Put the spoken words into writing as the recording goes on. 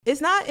It's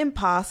not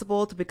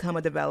impossible to become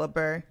a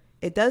developer.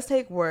 It does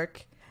take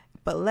work,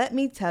 but let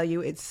me tell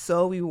you, it's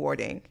so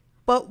rewarding.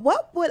 But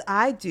what would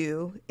I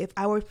do if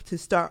I were to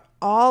start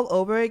all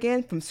over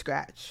again from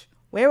scratch?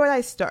 Where would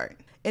I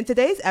start? In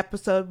today's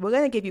episode, we're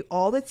going to give you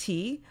all the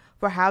tea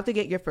for how to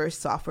get your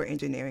first software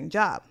engineering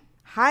job.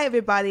 Hi,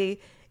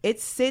 everybody.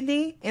 It's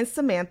Sydney and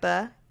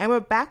Samantha, and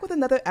we're back with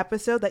another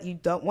episode that you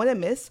don't want to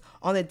miss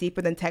on the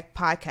Deeper Than Tech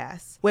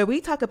podcast, where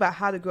we talk about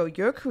how to grow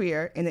your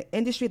career in an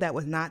industry that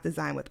was not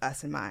designed with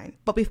us in mind.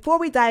 But before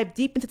we dive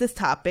deep into this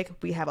topic,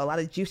 we have a lot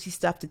of juicy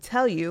stuff to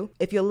tell you.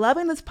 If you're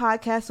loving this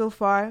podcast so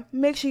far,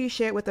 make sure you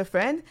share it with a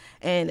friend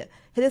and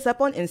hit us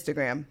up on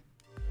Instagram.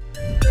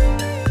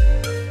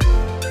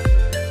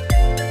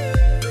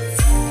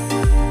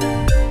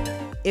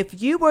 If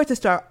you were to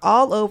start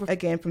all over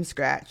again from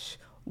scratch,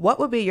 what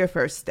would be your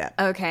first step?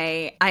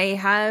 Okay, I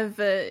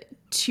have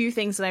two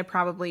things that I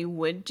probably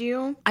would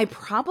do. I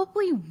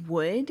probably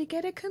would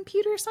get a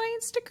computer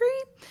science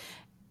degree.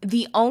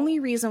 The only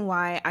reason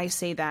why I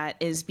say that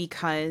is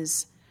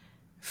because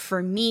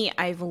for me,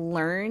 I've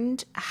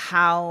learned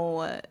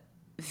how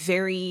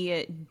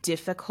very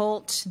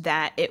difficult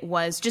that it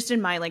was just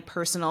in my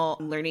personal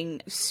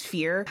learning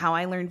sphere, how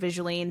I learned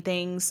visually and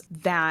things,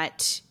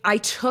 that I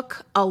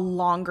took a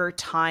longer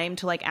time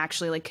to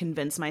actually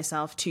convince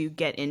myself to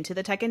get into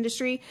the tech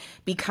industry,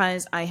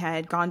 because I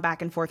had gone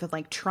back and forth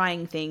with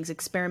trying things,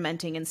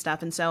 experimenting and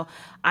stuff. And so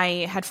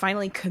I had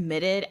finally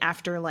committed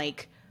after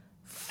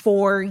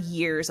 4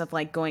 years of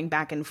going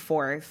back and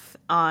forth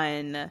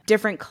on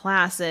different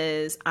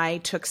classes. I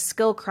took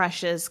Skill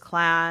Crush's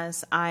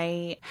class.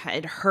 I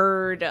had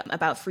heard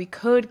about Free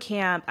Code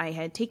Camp. I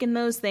had taken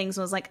those things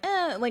and was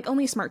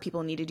only smart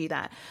people need to do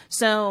that.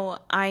 So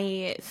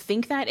I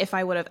think that if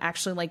I would have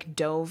actually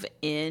dove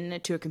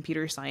into a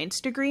computer science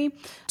degree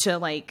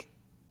to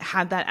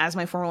had that as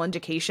my formal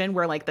education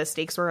where the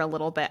stakes were a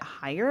little bit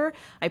higher,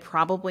 I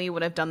probably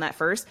would have done that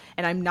first.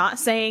 And I'm not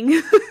saying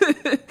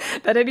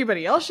that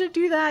anybody else should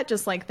do that,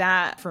 just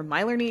that from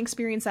my learning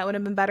experience, that would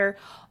have been better.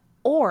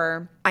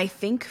 Or I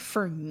think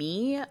for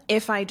me,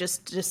 if I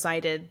just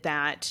decided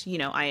that,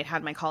 I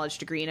had my college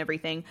degree and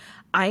everything,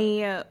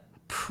 I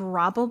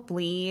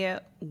probably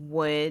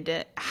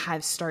would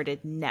have started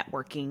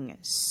networking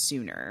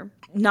sooner.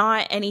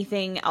 Not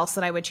anything else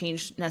that I would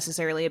change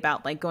necessarily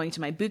about going to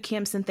my boot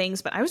camps and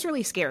things, but I was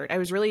really scared. I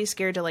was really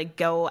scared to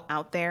go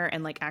out there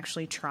and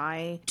actually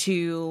try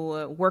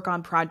to work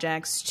on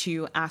projects,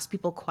 to ask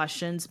people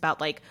questions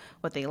about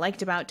what they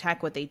liked about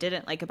tech, what they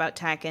didn't like about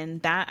tech.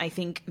 And that I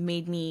think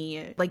made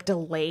me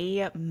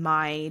delay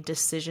my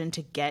decision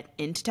to get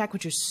into tech,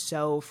 which is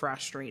so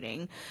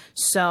frustrating.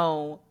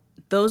 So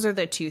those are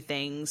the two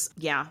things.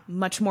 Yeah,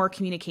 much more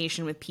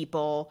communication with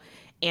people,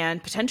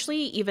 and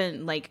potentially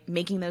even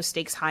making those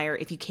stakes higher.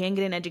 If you can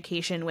get an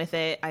education with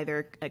it,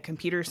 either a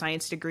computer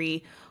science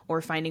degree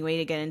or finding a way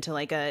to get into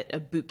a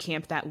boot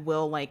camp that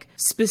will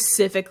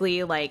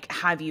specifically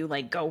have you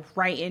go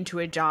right into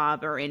a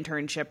job or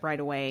internship right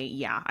away.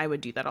 Yeah, I would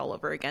do that all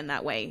over again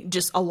that way,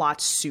 just a lot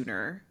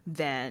sooner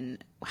than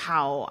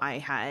how I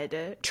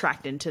had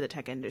tracked into the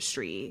tech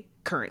industry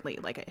currently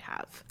I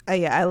have.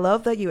 Yeah, I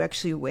love that you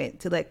actually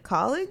went to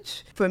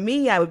college. For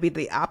me, I would be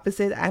the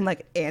opposite. I'm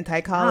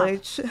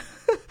anti-college.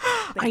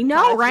 I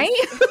know, right?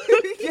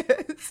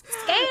 Yes.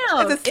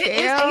 Scam. It's a scam.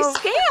 It is a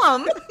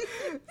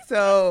scam.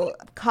 So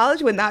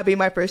college would not be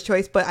my first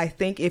choice, but I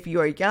think if you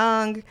are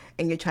young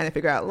and you're trying to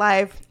figure out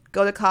life,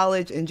 go to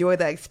college, enjoy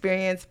that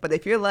experience. But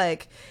if you're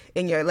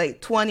in your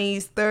late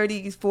 20s,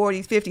 30s,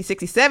 40s, 50s,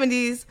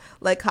 60s,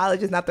 70s,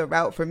 college is not the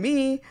route for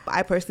me.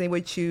 I personally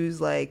would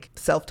choose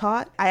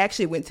self-taught. I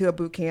actually went to a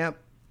boot camp,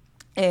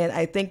 and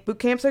I think boot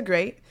camps are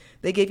great.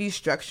 They give you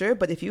structure,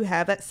 but if you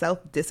have that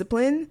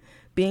self-discipline,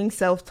 being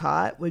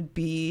self-taught would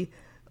be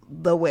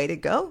the way to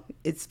go.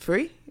 It's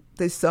free.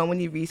 There's so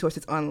many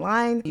resources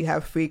online. You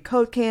have Free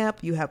Code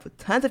Camp. You have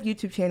tons of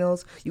YouTube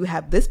channels. You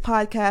have this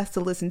podcast to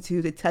listen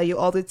to tell you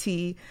all the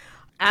tea.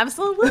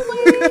 Absolutely.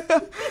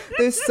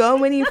 There's so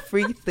many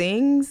free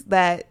things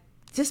that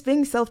just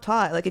being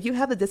self-taught, if you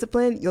have the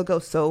discipline, you'll go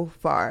so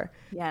far.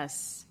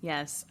 Yes.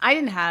 I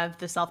didn't have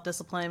the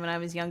self-discipline when I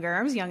was younger.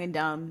 I was young and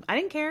dumb. I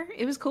didn't care.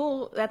 It was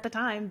cool at the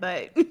time,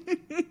 but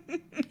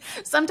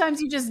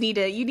sometimes you just need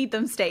you need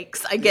them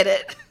stakes. I get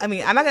it. I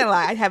mean, I'm not going to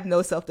lie. I have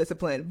no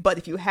self-discipline, but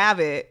if you have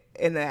it,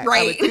 and that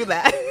right. I would do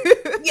that.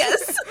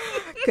 Yes.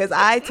 Because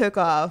I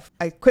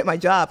quit my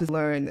job to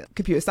learn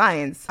computer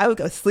science. I would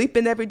go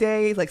sleeping every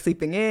day,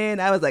 sleeping in.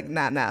 I was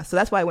nah. So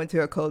that's why I went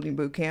to a coding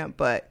boot camp.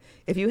 But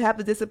if you have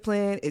the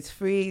discipline, it's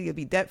free, you'll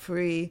be debt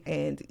free,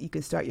 and you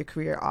can start your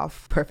career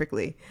off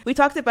perfectly. We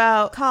talked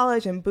about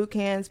college and boot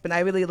camps, but I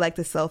really like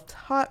the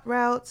self-taught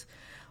route.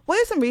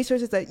 What are some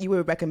resources that you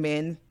would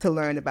recommend to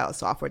learn about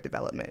software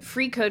development?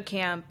 Free Code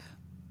Camp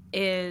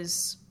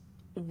is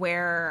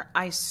where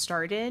I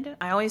started.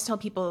 I always tell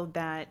people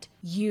that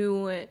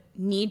you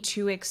need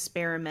to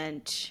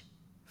experiment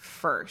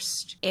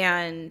first.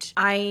 And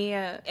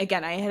I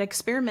had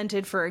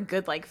experimented for a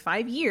good like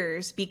 5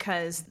 years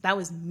because that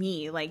was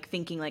me like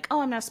thinking like,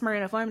 oh, I'm not smart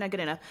enough, oh, I'm not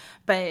good enough.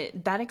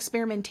 But that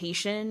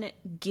experimentation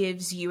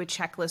gives you a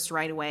checklist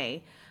right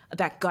away,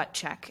 that gut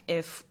check,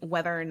 if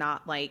whether or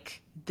not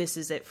like this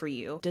is it for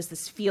you. Does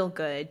this feel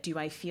good? Do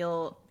I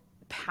feel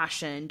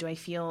passion? Do I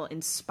feel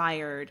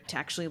inspired to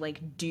actually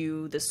like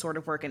do this sort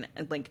of work and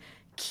like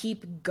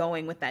keep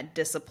going with that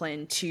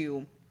discipline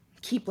to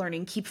keep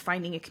learning, keep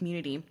finding a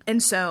community?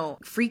 And so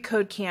Free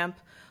Code Camp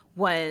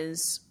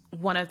was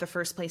one of the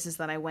first places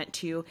that I went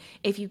to.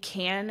 If you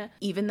can,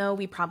 even though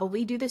we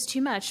probably do this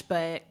too much,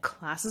 but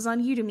classes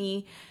on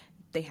Udemy,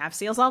 they have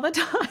sales all the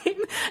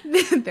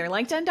time. They're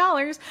like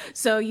 $10.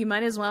 So you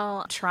might as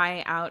well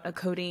try out a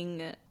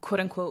coding quote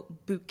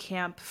unquote boot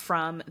camp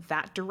from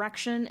that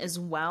direction as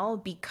well,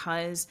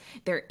 because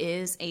there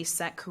is a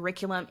set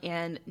curriculum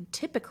and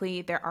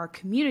typically there are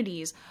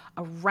communities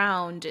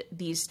around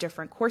these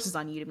different courses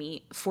on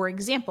Udemy. For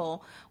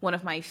example, one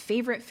of my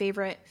favorite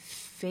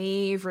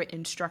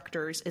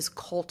instructors is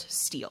Colt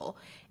Steele.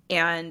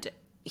 And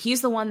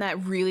he's the one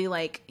that really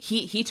like,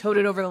 he towed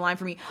it over the line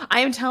for me. I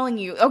am telling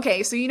you.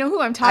 Okay, so you know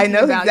who I'm talking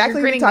about. I know exactly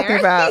who you're talking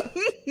about.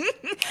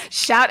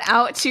 Shout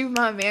out to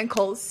my man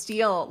Colt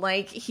Steele.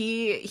 Like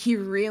he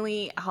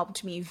really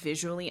helped me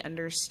visually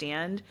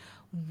understand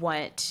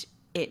what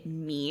it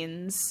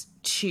means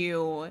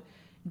to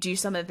do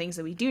some of the things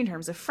that we do in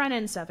terms of front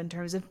end stuff, in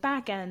terms of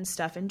back end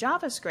stuff in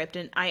JavaScript.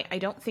 And I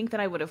don't think that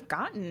I would have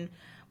gotten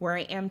where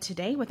I am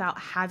today without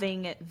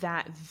having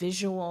that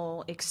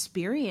visual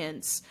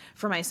experience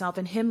for myself,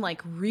 and him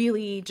like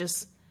really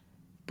just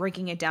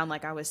breaking it down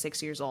like I was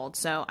 6 years old.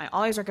 So I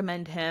always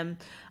recommend him.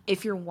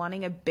 If you're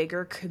wanting a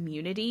bigger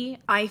community,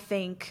 I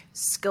think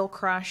Skill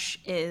Crush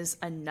is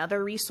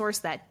another resource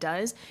that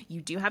does.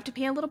 You do have to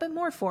pay a little bit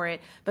more for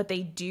it, but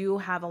they do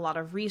have a lot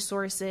of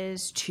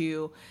resources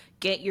to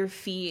get your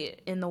feet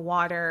in the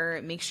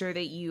water, make sure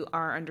that you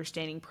are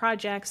understanding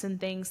projects and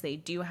things. They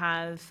do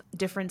have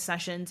different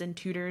sessions and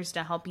tutors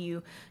to help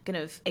you kind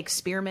of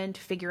experiment,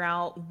 figure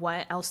out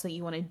what else that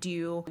you want to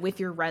do with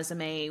your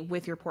resume,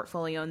 with your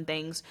portfolio and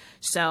things.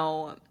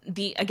 So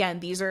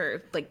these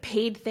are like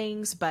paid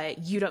things, but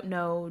you don't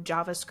know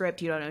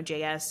JavaScript, you don't know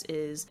JS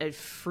is a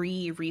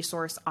free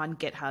resource on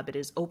GitHub. It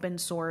is open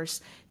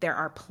source. There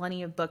are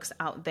plenty of books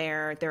out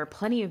there. There are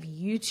plenty of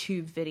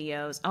YouTube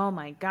videos. Oh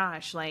my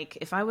gosh. Like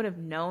if I would have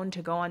known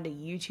to go onto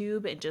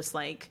YouTube and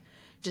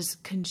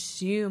just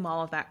consume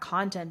all of that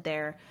content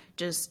there,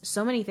 just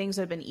so many things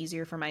would have been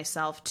easier for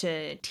myself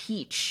to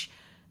teach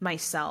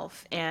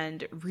myself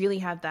and really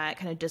have that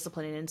kind of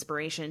discipline and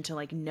inspiration to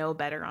like know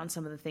better on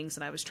some of the things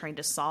that I was trying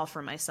to solve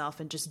for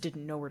myself and just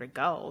didn't know where to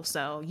go.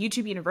 So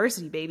YouTube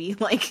University, baby,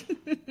 like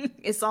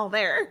it's all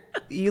there.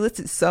 You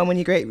listed so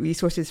many great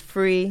resources,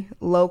 free,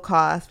 low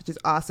cost, which is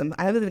awesome.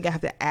 I don't think I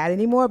have to add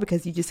anymore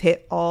because you just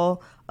hit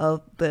all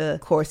of the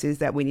courses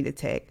that we need to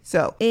take.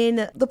 So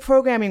in the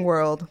programming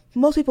world,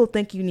 most people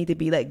think you need to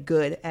be like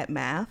good at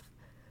math.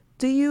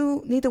 Do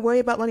you need to worry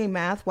about learning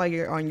math while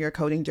you're on your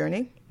coding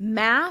journey?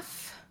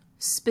 Math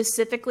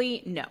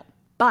specifically, no.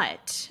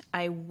 But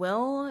I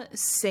will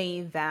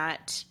say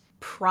that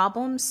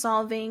problem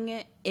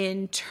solving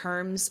in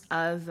terms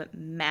of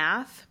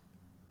math,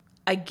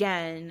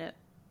 again,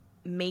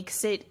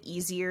 makes it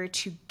easier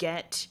to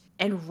get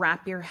and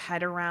wrap your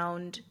head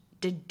around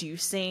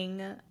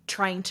deducing,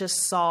 trying to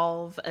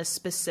solve a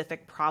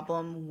specific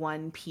problem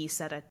one piece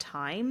at a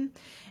time.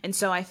 And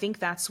so I think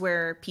that's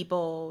where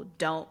people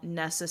don't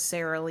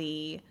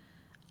necessarily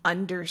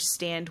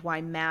understand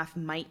why math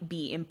might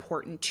be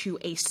important to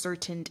a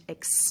certain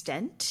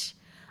extent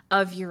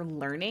of your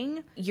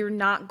learning. You're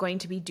not going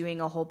to be doing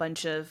a whole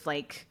bunch of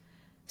like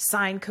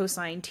sine,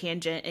 cosine,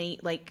 tangent, any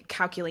like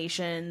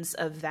calculations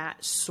of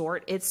that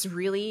sort. It's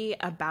really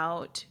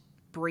about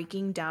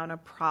breaking down a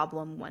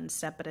problem one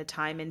step at a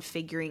time and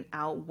figuring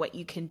out what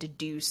you can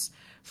deduce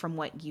from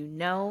what you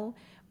know,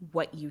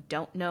 what you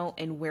don't know,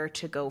 and where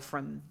to go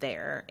from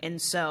there. And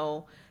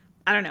so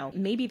I don't know,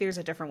 maybe there's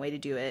a different way to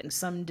do it.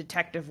 Some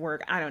detective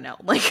work, I don't know,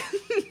 like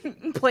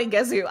play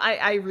Guess Who.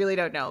 I really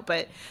don't know.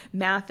 But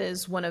math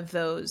is one of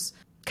those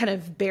kind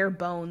of bare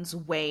bones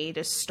way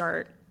to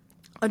start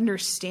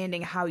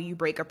understanding how you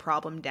break a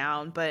problem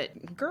down.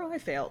 But girl, I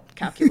failed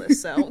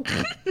calculus, so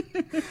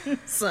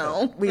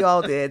so we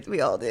all did.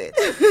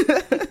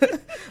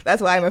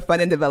 That's why I'm a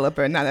front end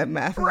developer, not a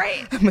math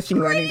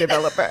machine learning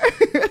developer.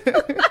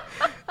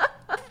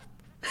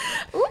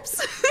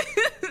 Oops.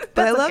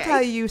 But I love how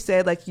you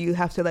said like you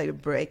have to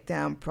like break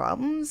down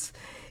problems.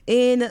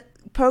 In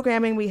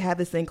programming, we have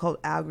this thing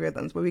called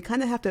algorithms where we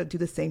kind of have to do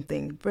the same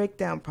thing, break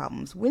down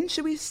problems. When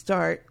should we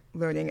start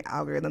learning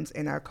algorithms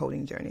in our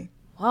coding journey?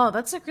 Well,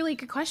 that's a really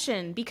good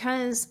question,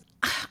 because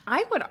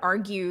I would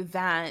argue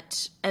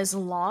that as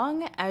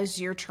long as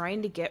you're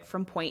trying to get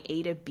from point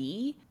A to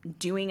B,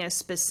 doing a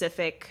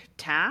specific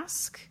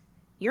task,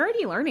 you're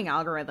already learning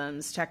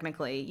algorithms,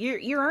 technically.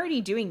 You're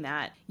already doing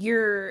that.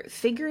 You're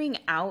figuring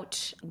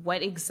out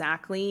what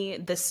exactly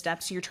the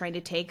steps you're trying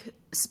to take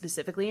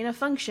specifically in a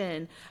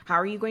function? How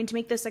are you going to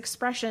make this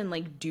expression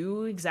like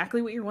do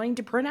exactly what you're wanting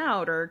to print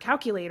out or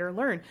calculate or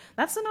learn?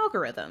 That's an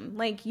algorithm.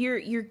 Like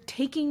you're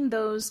taking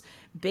those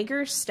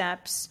bigger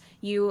steps.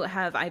 You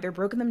have either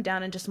broken them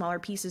down into smaller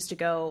pieces to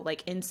go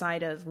like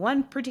inside of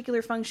one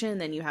particular function,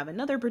 then you have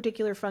another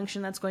particular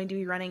function that's going to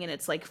be running, and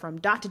it's like from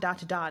dot to dot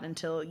to dot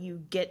until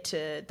you get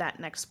to that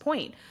next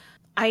point.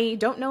 I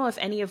don't know if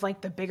any of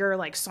like the bigger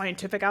like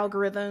scientific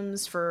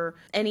algorithms for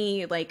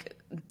any like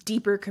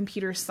deeper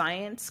computer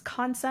science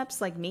concepts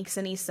like makes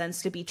any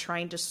sense to be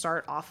trying to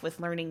start off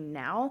with learning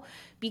now,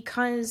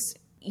 because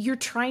you're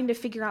trying to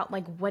figure out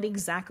like what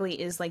exactly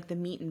is like the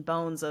meat and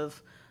bones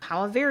of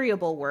how a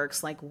variable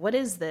works. Like, what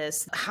is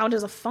this? How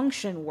does a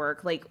function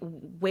work? Like,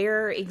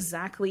 where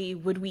exactly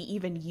would we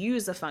even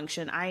use a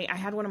function? I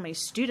had one of my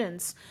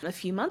students a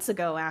few months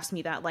ago ask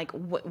me that, like,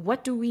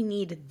 what do we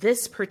need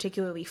this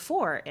particularly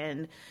for?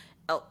 And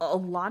a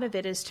lot of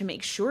it is to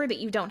make sure that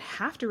you don't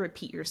have to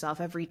repeat yourself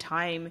every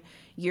time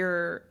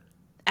you're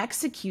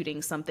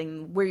executing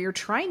something where you're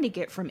trying to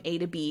get from A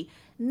to B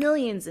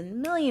millions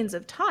and millions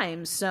of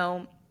times.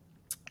 So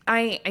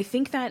I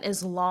think that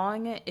as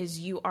long as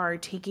you are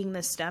taking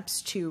the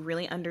steps to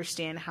really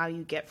understand how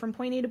you get from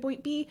point A to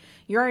point B,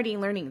 you're already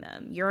learning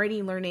them. You're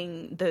already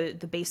learning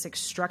the basic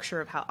structure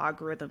of how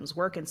algorithms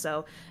work. And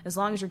so as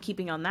long as you're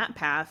keeping on that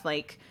path,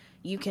 like,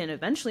 you can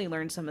eventually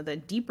learn some of the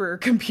deeper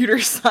computer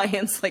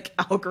science, like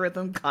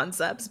algorithm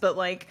concepts, but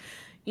like,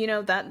 you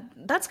know,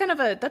 that's kind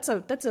of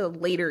that's a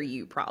later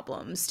you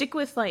problem. Stick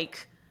with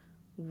like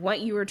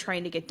what you are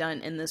trying to get done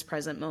in this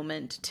present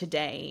moment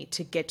today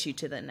to get you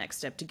to the next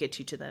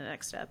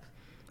step,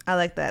 I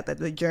like that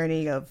the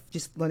journey of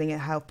just learning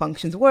how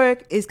functions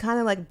work is kind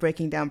of like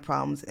breaking down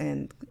problems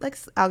and like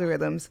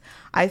algorithms.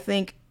 I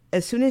think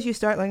as soon as you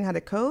start learning how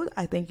to code,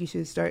 I think you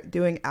should start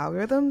doing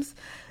algorithms.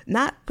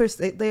 Not per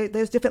se,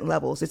 there's different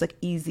levels. There's like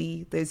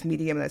easy, there's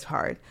medium, and there's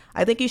hard.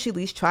 I think you should at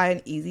least try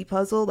an easy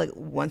puzzle like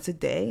once a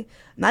day.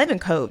 Not even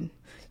code.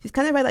 Just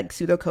kind of write like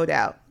pseudocode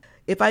out.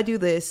 If I do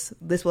this,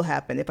 this will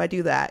happen. If I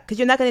do that, because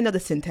you're not going to know the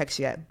syntax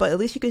yet, but at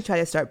least you can try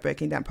to start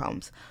breaking down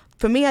problems.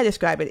 For me, I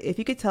describe it, if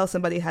you could tell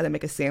somebody how to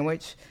make a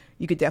sandwich,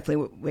 you could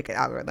definitely make an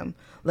algorithm.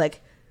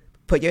 Like,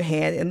 put your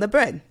hand in the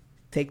bread,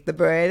 take the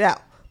bread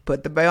out,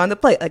 put the bread on the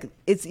plate. Like,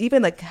 it's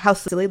even like how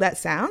silly that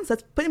sounds.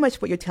 That's pretty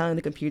much what you're telling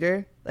the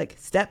computer, like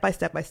step by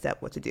step by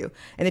step what to do.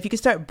 And if you can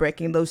start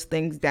breaking those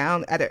things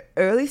down at an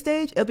early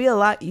stage, it'll be a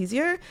lot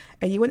easier,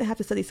 and you wouldn't have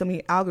to study so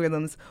many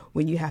algorithms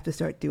when you have to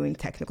start doing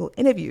technical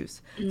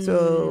interviews.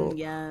 So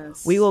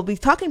yes, we will be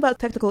talking about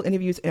technical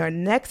interviews in our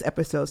next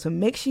episode. So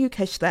make sure you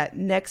catch that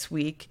next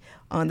week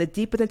on the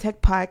Deeper Than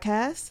Tech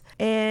podcast.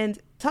 And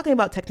talking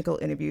about technical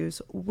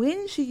interviews,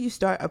 when should you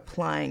start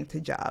applying to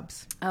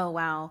jobs? Oh,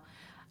 wow.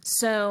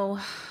 So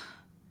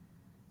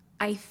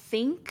I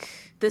think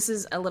this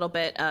is a little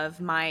bit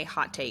of my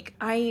hot take.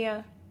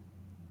 I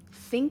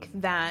think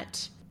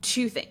that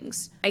two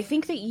things. I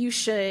think that you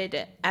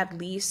should at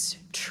least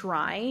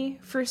try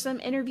for some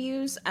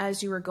interviews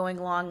as you are going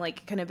along,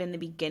 like kind of in the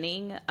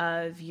beginning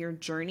of your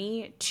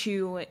journey,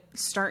 to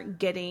start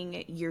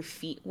getting your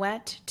feet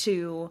wet,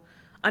 to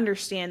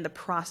understand the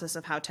process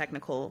of how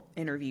technical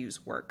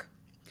interviews work.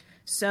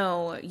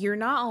 So you're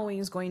not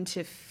always going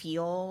to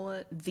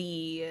feel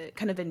the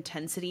kind of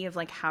intensity of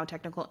like how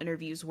technical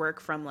interviews work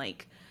from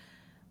like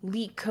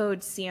leak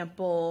code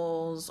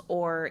samples,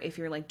 or if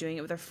you're like doing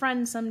it with a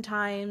friend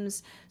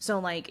sometimes. So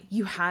like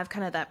you have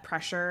kind of that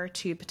pressure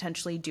to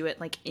potentially do it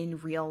like in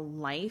real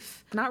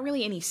life, not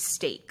really any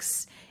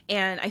stakes.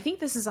 And I think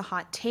this is a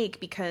hot take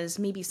because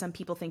maybe some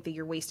people think that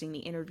you're wasting the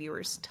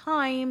interviewer's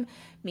time.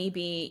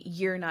 Maybe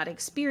you're not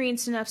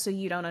experienced enough, so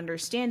you don't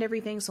understand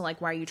everything. So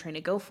like, why are you trying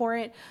to go for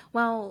it?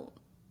 Well,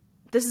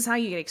 this is how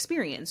you get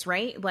experience,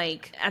 right?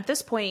 Like at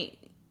this point,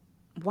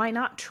 why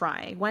not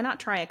try? Why not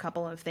try a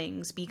couple of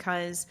things?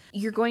 Because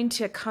you're going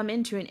to come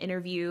into an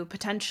interview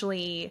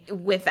potentially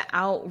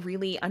without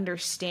really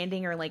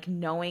understanding or like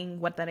knowing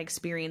what that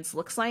experience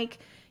looks like.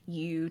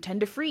 You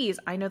tend to freeze.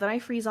 I know that I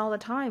freeze all the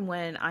time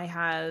when I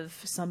have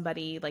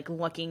somebody like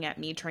looking at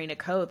me trying to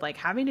code. Like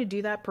having to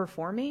do that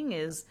performing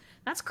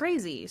that's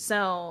crazy.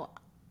 So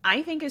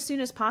I think as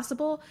soon as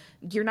possible,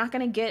 you're not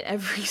going to get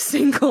every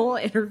single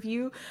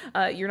interview.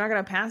 You're not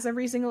going to pass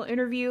every single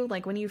interview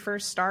like when you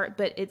first start,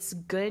 but it's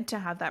good to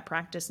have that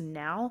practice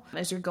now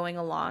as you're going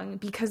along,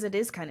 because it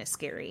is kind of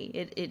scary.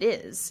 It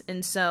is.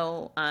 And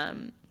so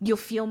you'll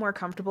feel more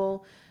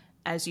comfortable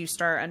as you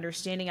start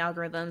understanding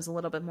algorithms a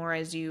little bit more,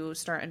 as you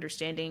start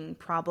understanding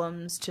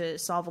problems to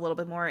solve a little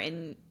bit more,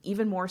 and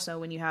even more so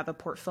when you have a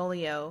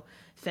portfolio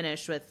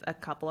finished with a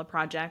couple of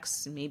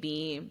projects,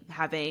 maybe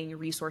having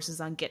resources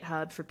on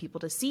GitHub for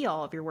people to see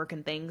all of your work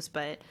and things.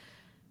 But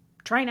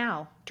try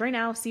now,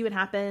 see what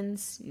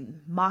happens,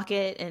 mock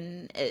it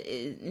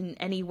in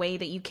any way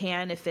that you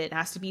can. If it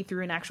has to be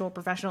through an actual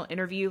professional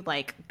interview,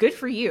 like good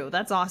for you.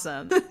 That's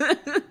awesome.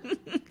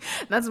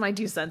 That's my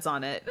 2 cents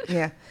on it.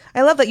 Yeah.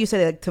 I love that you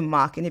said it, like, to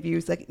mock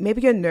interviews. Like,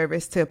 maybe you're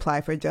nervous to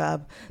apply for a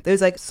job.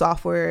 There's like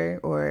software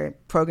or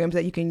programs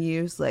that you can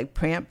use, like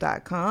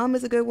Pramp.com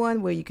is a good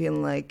one where you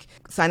can like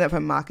sign up for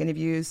mock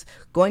interviews.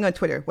 Going on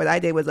Twitter, what I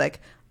did was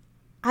like,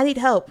 I need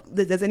help.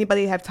 Does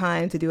anybody have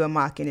time to do a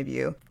mock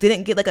interview?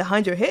 Didn't get like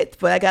 100 hits,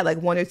 but I got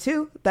like 1 or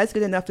 2. That's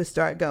good enough to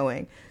start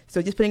going.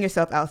 So just putting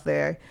yourself out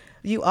there.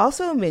 You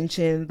also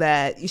mentioned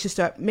that you should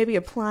start maybe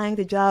applying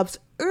to jobs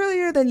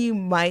earlier than you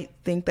might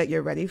think that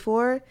you're ready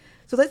for.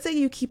 So let's say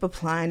you keep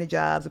applying to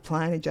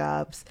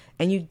jobs,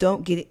 and you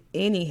don't get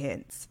any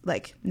hints.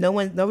 Like no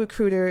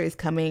recruiter is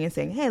coming and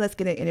saying, hey, let's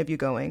get an interview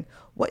going.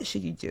 What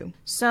should you do?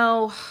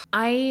 So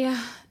I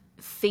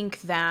think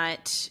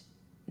that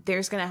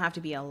there's going to have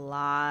to be a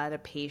lot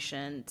of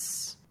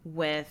patience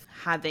with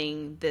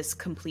having this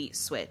complete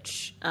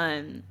switch,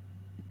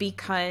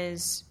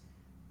 because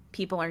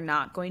people are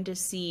not going to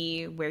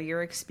see where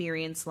your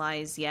experience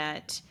lies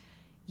yet.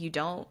 You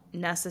don't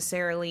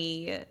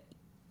necessarily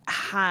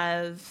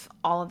have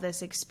all of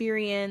this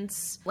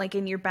experience like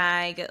in your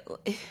bag.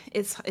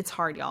 It's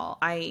hard, y'all.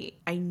 I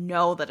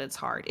know that it's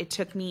hard. It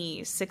took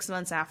me 6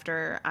 months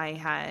after I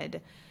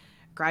had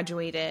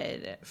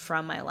graduated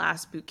from my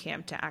last boot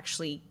camp to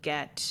actually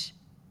get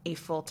a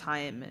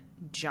full-time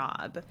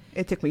job.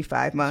 It took me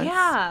 5 months.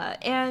 Yeah,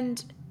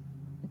 and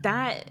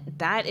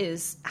that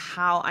is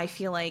how I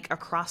feel like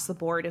across the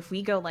board, if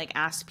we go like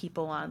ask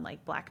people on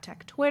like Black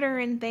Tech Twitter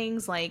and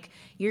things, like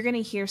you're going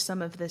to hear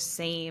some of the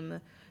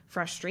same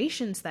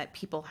frustrations that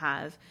people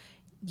have.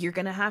 You're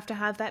going to have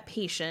that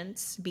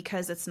patience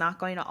because it's not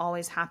going to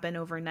always happen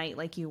overnight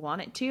like you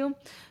want it to,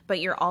 but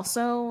you're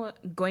also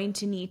going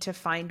to need to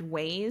find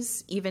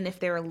ways, even if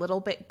they're a little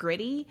bit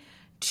gritty,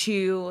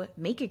 to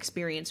make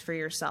experience for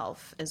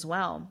yourself as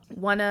well.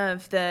 One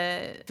of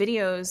the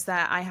videos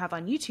that I have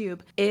on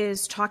YouTube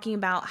is talking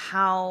about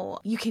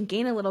how you can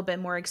gain a little bit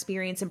more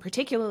experience, and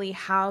particularly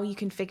how you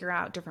can figure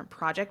out different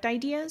project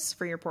ideas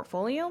for your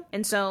portfolio.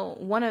 And so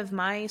one of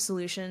my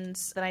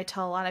solutions that I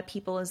tell a lot of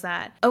people is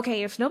that,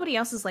 okay, if nobody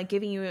else is like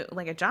giving you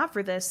like a job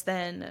for this,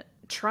 then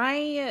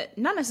try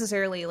not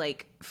necessarily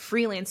like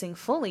freelancing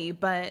fully,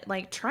 but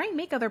like try and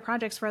make other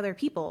projects for other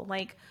people.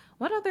 Like,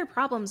 what other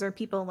problems are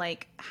people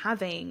like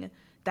having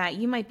that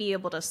you might be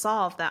able to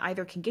solve that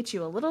either can get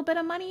you a little bit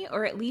of money,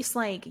 or at least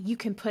like you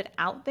can put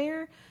out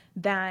there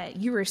that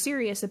you were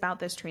serious about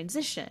this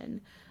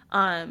transition?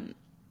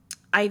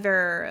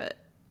 Either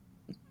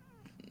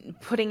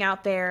putting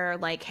out there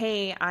like,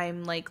 hey,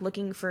 I'm like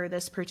looking for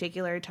this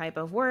particular type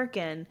of work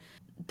and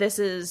this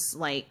is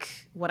like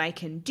what I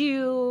can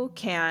do.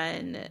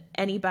 Can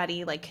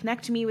anybody like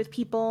connect me with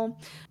people?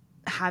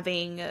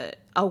 Having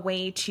a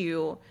way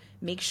to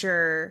make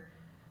sure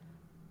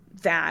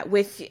that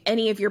with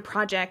any of your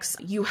projects,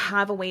 you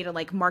have a way to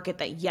like market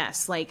that,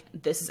 yes, like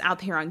this is out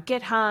there on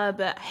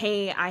GitHub.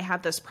 Hey, I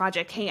have this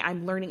project. Hey,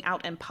 I'm learning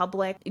out in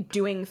public.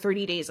 Doing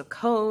 30 days of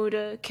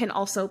code can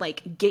also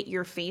like get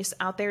your face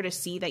out there to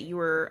see that you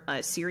were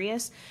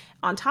serious.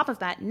 On top of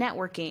that,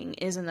 networking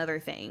is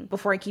another thing.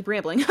 Before I keep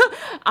rambling,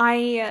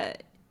 I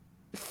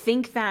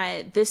think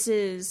that this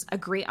is a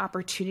great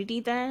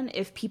opportunity then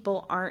if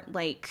people aren't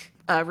like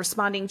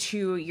responding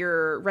to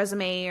your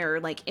resume or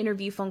like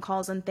interview phone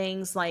calls and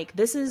things. Like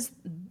this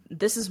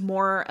is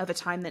more of a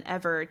time than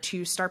ever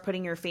to start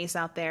putting your face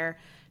out there,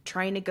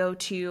 trying to go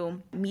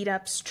to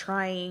meetups,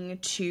 trying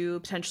to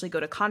potentially go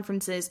to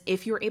conferences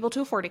if you're able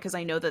to afford it, because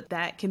I know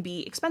that can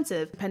be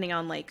expensive depending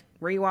on like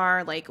where you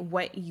are, like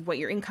what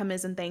your income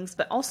is and things,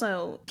 but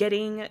also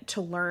getting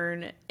to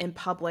learn in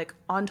public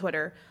on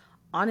Twitter,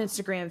 on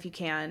Instagram if you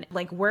can,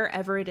 like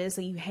wherever it is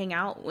that you hang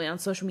out on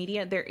social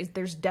media.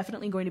 There's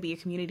definitely going to be a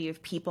community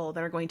of people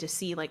that are going to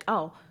see like,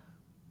 oh,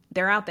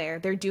 they're out there,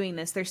 they're doing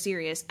this, they're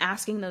serious,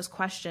 asking those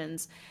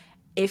questions.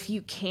 If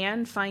you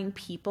can find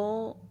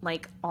people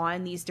like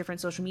on these different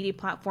social media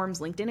platforms,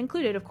 LinkedIn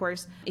included, of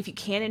course, if you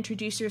can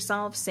introduce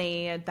yourself,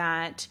 say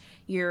that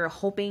you're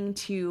hoping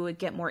to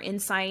get more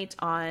insight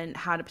on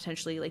how to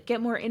potentially like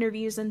get more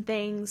interviews and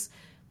things,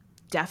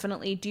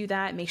 definitely do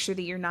that. Make sure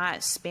that you're not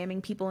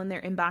spamming people in their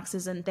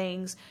inboxes and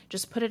things.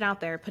 Just put it out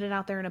there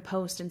in a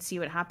post and see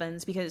what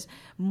happens, because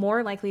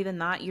more likely than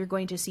not, you're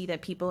going to see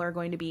that people are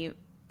going to be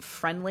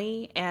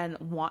friendly and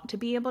want to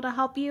be able to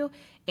help you.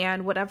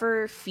 And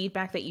whatever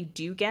feedback that you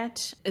do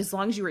get, as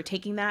long as you were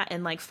taking that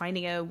and like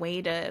finding a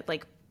way to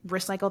like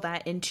recycle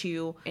that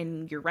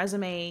in your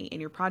resume,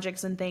 in your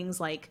projects and things,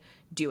 like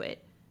do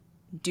it.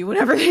 Do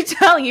whatever they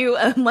tell you,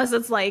 unless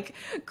it's like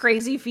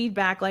crazy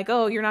feedback, like,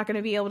 oh, you're not going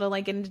to be able to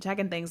like get into tech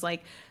and things.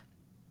 Like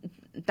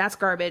that's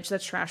garbage.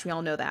 That's trash. We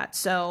all know that.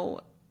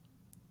 So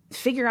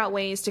figure out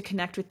ways to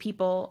connect with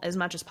people as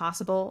much as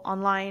possible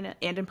online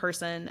and in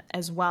person,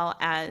 as well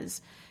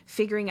as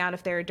figuring out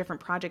if there are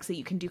different projects that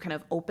you can do kind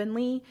of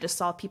openly to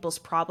solve people's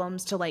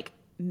problems, to like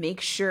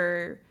make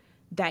sure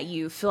that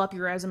you fill up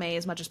your resume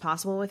as much as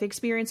possible with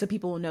experience so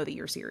people will know that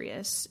you're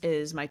serious,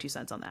 is my 2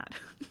 cents on that.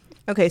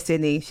 Okay,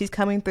 Sydney, she's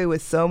coming through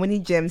with so many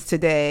gems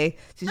today.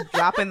 She's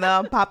dropping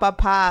them,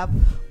 pop.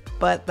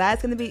 But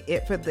that's going to be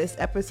it for this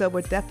episode.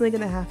 We're definitely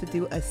going to have to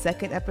do a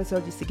second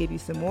episode just to give you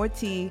some more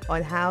tea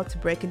on how to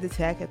break into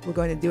tech. We're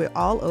going to do it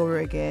all over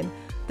again.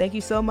 Thank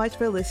you so much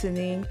for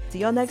listening. See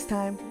y'all next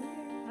time.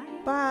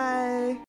 Bye.